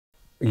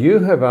You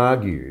have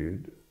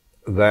argued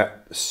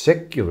that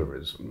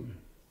secularism,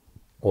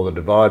 or the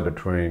divide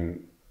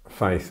between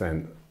faith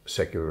and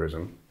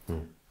secularism,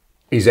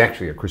 is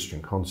actually a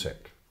Christian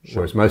concept. Sure.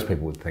 Whereas most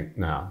people would think,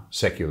 no,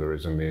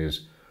 secularism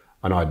is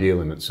an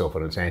ideal in itself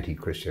and it's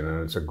anti-Christian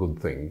and it's a good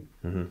thing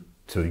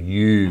to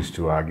use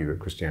to argue that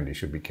Christianity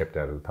should be kept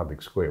out of the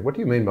public square. What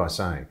do you mean by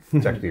saying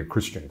it's actually a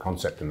Christian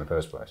concept in the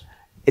first place?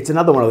 It's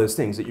another one of those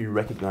things that you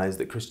recognize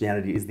that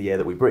Christianity is the air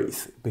that we breathe,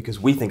 because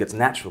we think it's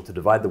natural to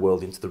divide the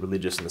world into the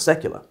religious and the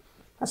secular.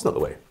 That's not the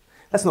way.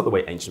 That's not the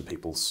way ancient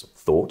peoples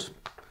thought.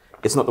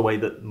 It's not the way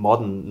that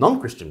modern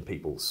non-Christian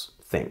peoples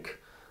think.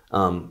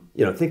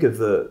 Think of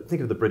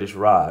the British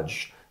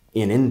Raj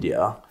in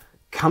India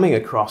coming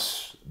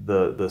across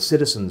the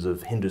citizens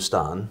of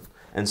Hindustan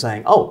and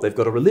saying, oh, they've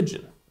got a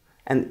religion.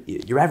 And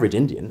your average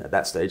Indian at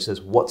that stage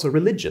says, what's a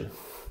religion,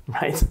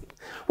 right?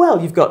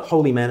 Well, you've got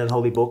holy men and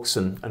holy books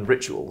and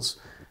rituals.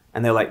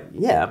 And they're like,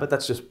 yeah, but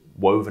that's just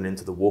woven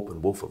into the warp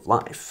and woof of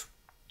life.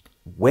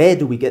 Where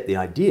do we get the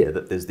idea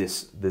that there's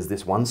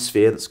this one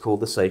sphere that's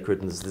called the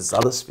sacred and there's this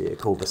other sphere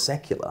called the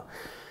secular?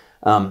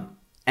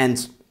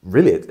 And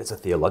really, it's a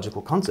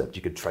theological concept.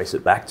 You could trace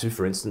it back to,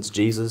 for instance,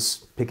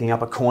 Jesus picking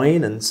up a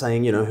coin and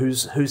saying,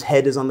 whose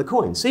head is on the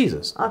coin?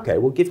 Caesar's. Okay,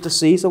 well, give to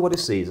Caesar what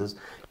is Caesar's,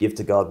 give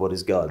to God what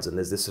is God's. And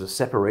there's this sort of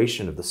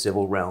separation of the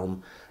civil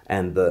realm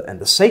and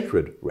the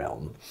sacred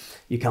realm.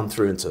 You come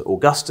through into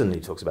Augustine, he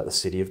talks about the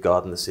city of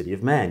God and the city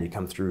of man. You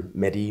come through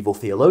medieval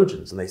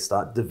theologians, and they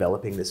start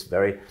developing this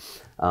very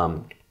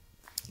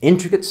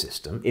intricate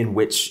system in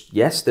which,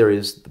 yes, there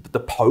is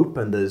the Pope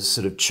and there's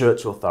sort of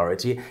church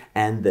authority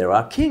and there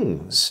are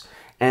kings.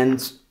 And,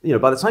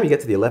 by the time you get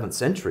to the 11th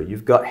century,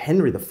 you've got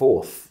Henry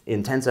IV in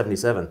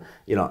 1077,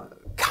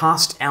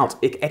 cast out,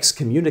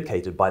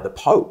 excommunicated by the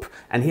Pope,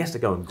 and he has to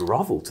go and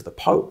grovel to the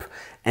Pope.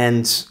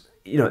 And,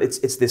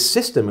 it's this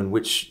system in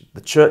which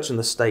the church and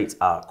the state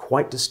are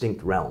quite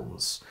distinct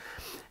realms.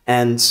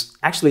 And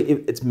actually,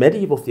 it's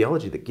medieval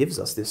theology that gives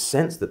us this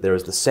sense that there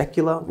is the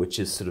secular, which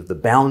is sort of the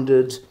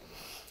bounded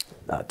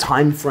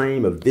time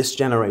frame of this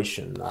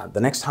generation, the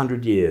next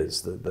 100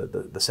 years,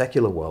 the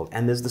secular world,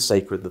 and there's the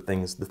sacred, the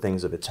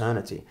things of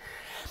eternity.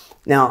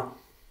 Now,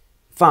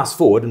 fast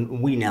forward,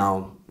 and we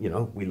now,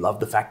 we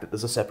love the fact that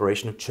there's a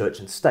separation of church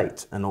and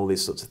state and all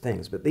these sorts of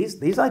things. But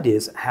these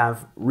ideas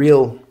have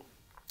real,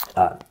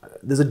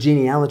 there's a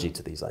genealogy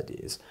to these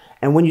ideas.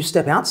 And when you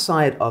step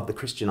outside of the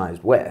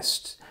Christianized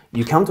West,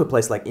 you come to a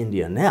place like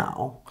India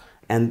now,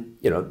 and,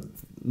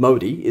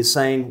 Modi is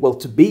saying, well,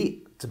 to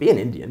be an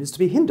Indian is to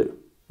be Hindu.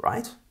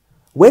 Right?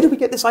 Where do we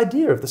get this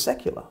idea of the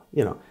secular?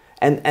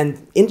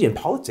 And Indian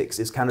politics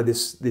is kind of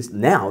this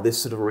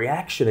sort of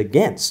reaction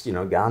against,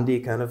 Gandhi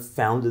kind of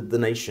founded the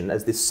nation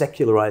as this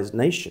secularized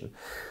nation.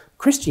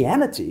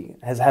 Christianity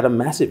has had a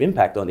massive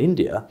impact on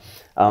India,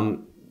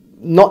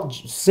 not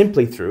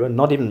simply through, and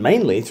not even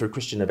mainly through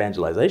Christian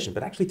evangelization,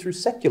 but actually through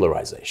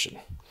secularization.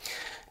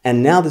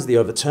 And now there's the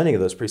overturning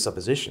of those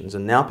presuppositions,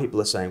 and now people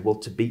are saying, well,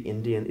 to be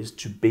Indian is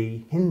to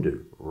be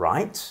Hindu,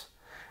 right?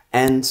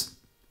 And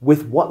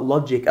with what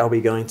logic are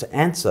we going to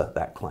answer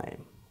that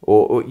claim?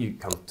 Or you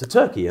come to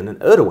Turkey and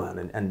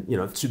Erdogan,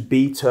 and to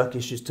be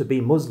Turkish is to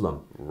be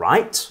Muslim,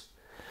 right?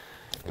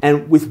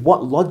 And with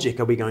what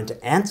logic are we going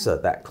to answer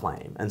that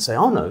claim and say,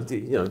 oh no,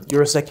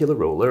 you're a secular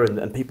ruler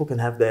and people can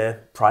have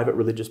their private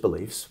religious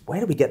beliefs? Where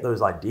do we get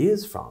those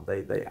ideas from?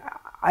 They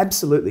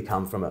absolutely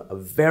come from a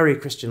very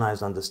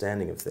Christianized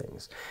understanding of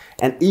things.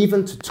 And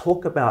even to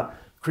talk about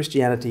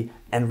Christianity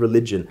and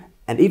religion,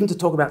 and even to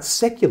talk about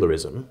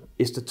secularism,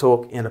 is to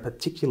talk in a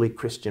particularly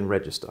Christian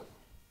register.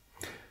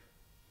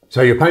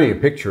 So you're painting a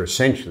picture,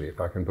 essentially,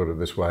 if I can put it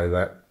this way,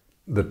 that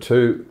the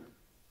two,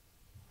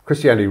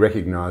 Christianity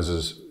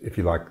recognises, if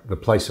you like, the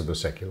place of the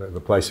secular,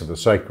 the place of the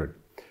sacred,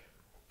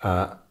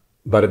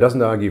 but it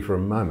doesn't argue for a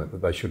moment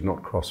that they should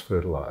not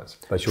cross-fertilise.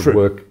 They should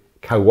work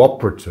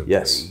cooperatively,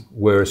 yes.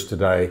 Whereas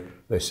today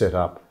they're set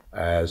up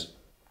as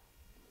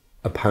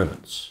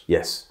opponents.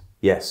 Yes,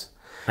 yes.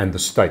 And the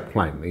state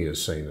plainly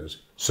is seen as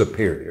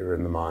superior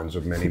in the minds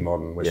of many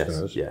modern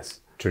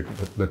Westerners to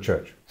the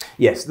church.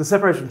 Yes, the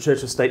separation of church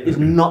and state is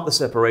not the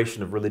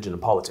separation of religion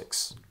and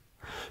politics,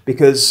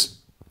 because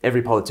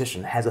every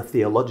politician has a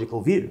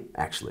theological view,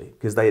 actually,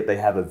 because they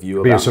have a view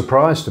about... It'd be a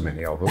surprise to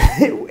many of them.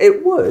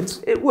 It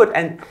would,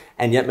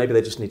 and yet maybe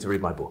they just need to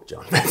read my book,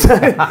 John.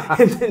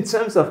 In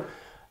terms of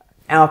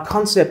our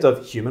concept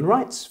of human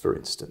rights, for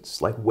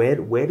instance, like where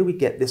do we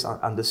get this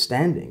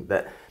understanding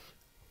that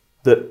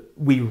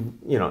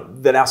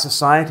our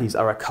societies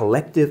are a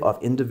collective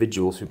of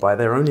individuals who, by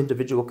their own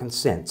individual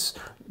consents,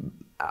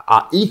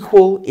 are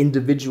equal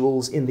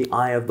individuals in the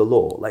eye of the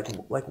law?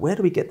 Like where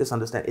do we get this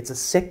understanding? It's a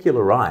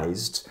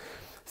secularized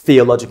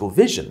theological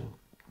vision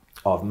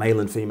of male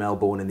and female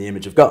born in the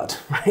image of God,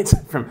 right?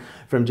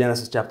 From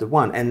Genesis chapter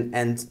 1.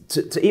 And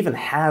to even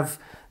have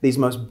these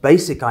most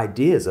basic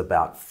ideas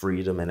about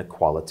freedom and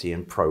equality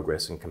and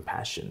progress and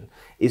compassion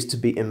is to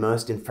be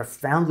immersed in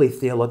profoundly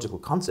theological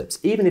concepts,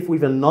 even if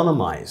we've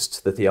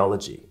anonymized the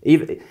theology,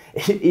 even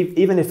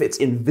if it's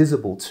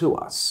invisible to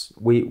us.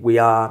 We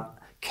are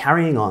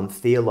carrying on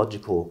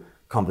theological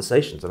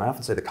conversations. And I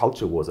often say the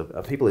culture wars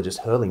are people are just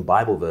hurling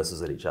Bible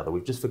verses at each other.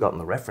 We've just forgotten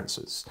the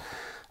references.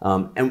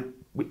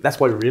 That's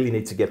why we really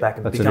need to get back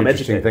and That's become an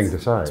interesting educated. thing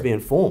to say. To be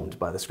informed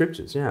by the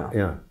scriptures, yeah.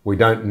 Yeah, we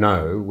don't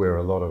know where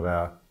a lot of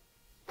our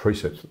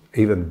precepts,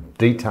 even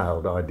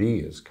detailed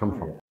ideas, come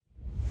from.